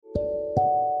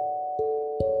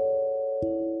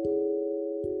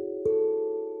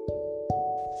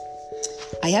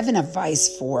I have an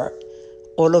advice for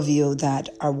all of you that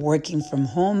are working from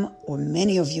home, or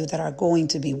many of you that are going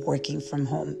to be working from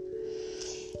home.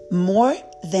 More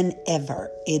than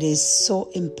ever, it is so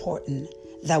important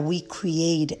that we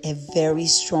create a very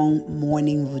strong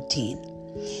morning routine,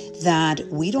 that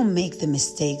we don't make the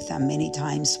mistakes that many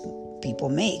times people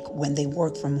make when they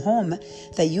work from home,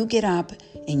 that you get up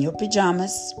in your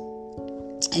pajamas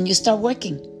and you start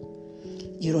working.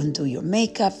 You don't do your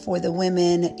makeup for the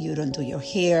women. You don't do your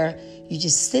hair. You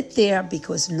just sit there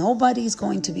because nobody's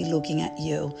going to be looking at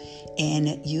you.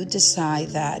 And you decide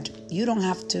that you don't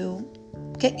have to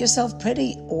get yourself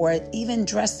pretty or even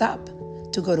dress up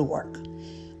to go to work,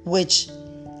 which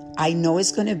I know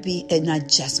is going to be an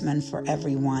adjustment for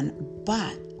everyone.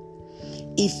 But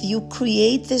if you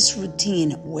create this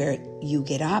routine where you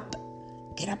get up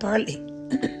early,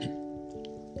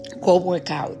 go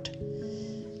work out,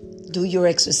 do your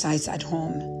exercise at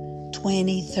home,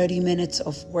 20, 30 minutes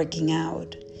of working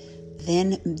out,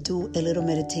 then do a little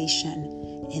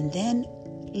meditation, and then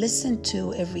listen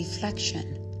to a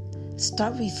reflection.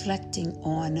 Start reflecting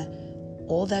on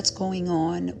all that's going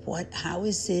on. How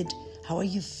is it? How are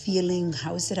you feeling?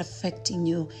 How is it affecting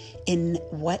you? In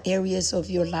what areas of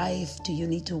your life do you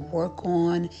need to work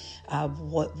on?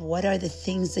 What are the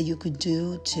things that you could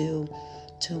do to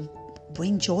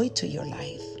bring joy to your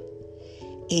life?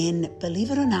 And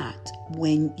believe it or not,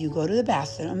 when you go to the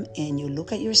bathroom and you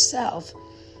look at yourself,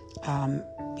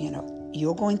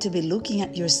 you're going to be looking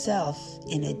at yourself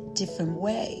in a different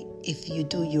way. If you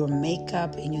do your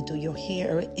makeup and you do your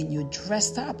hair and you're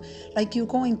dressed up like you're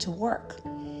going to work,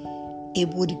 it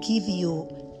would give you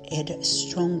a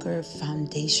stronger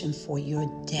foundation for your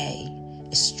day,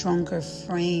 a stronger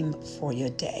frame for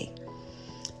your day.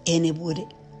 And it would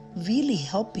really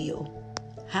help you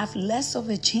have less of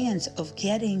a chance of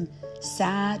getting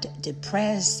sad,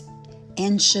 depressed,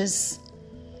 anxious,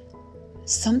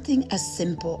 something as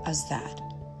simple as that.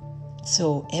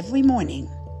 So every morning,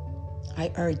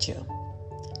 I urge you,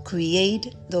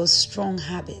 create those strong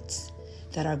habits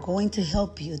that are going to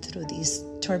help you through these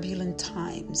turbulent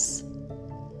times.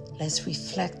 Let's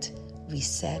reflect,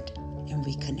 reset, and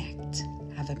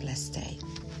reconnect. Have a blessed day.